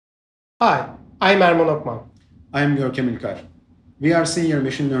Hi, I'm Erman Okman. I am Gorkem Ulkar. We are senior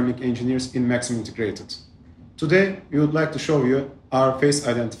machine learning engineers in Maxim Integrated. Today, we would like to show you our face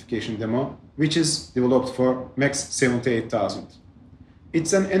identification demo, which is developed for Max 78000.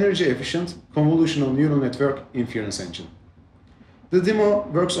 It's an energy-efficient convolutional neural network inference engine. The demo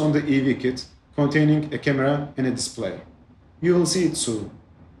works on the EV kit containing a camera and a display. You will see it soon.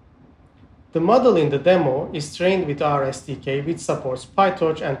 The model in the demo is trained with our SDK, which supports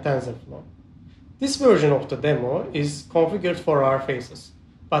PyTorch and TensorFlow. This version of the demo is configured for our faces,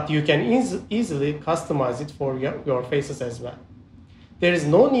 but you can easily customize it for your faces as well. There is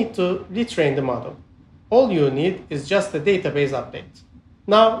no need to retrain the model. All you need is just a database update.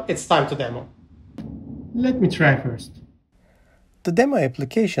 Now it's time to demo. Let me try first. The demo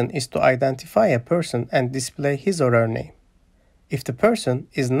application is to identify a person and display his or her name. If the person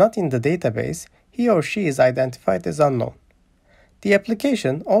is not in the database, he or she is identified as unknown. The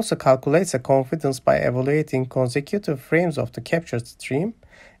application also calculates a confidence by evaluating consecutive frames of the captured stream,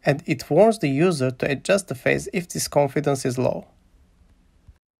 and it warns the user to adjust the face if this confidence is low.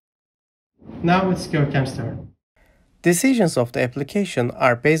 Now it's Görkem's turn. Decisions of the application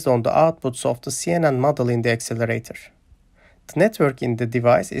are based on the outputs of the CNN model in the accelerator. The network in the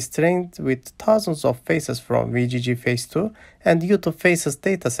device is trained with thousands of faces from VGG Face 2 and YouTube Faces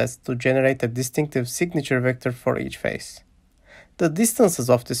datasets to generate a distinctive signature vector for each face. The distances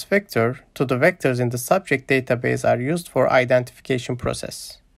of this vector to the vectors in the subject database are used for identification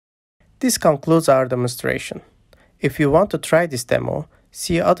process. This concludes our demonstration. If you want to try this demo,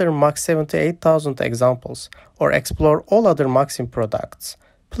 see other Max 78000 examples, or explore all other Maxim products,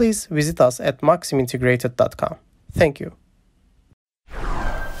 please visit us at maximintegrated.com. Thank you.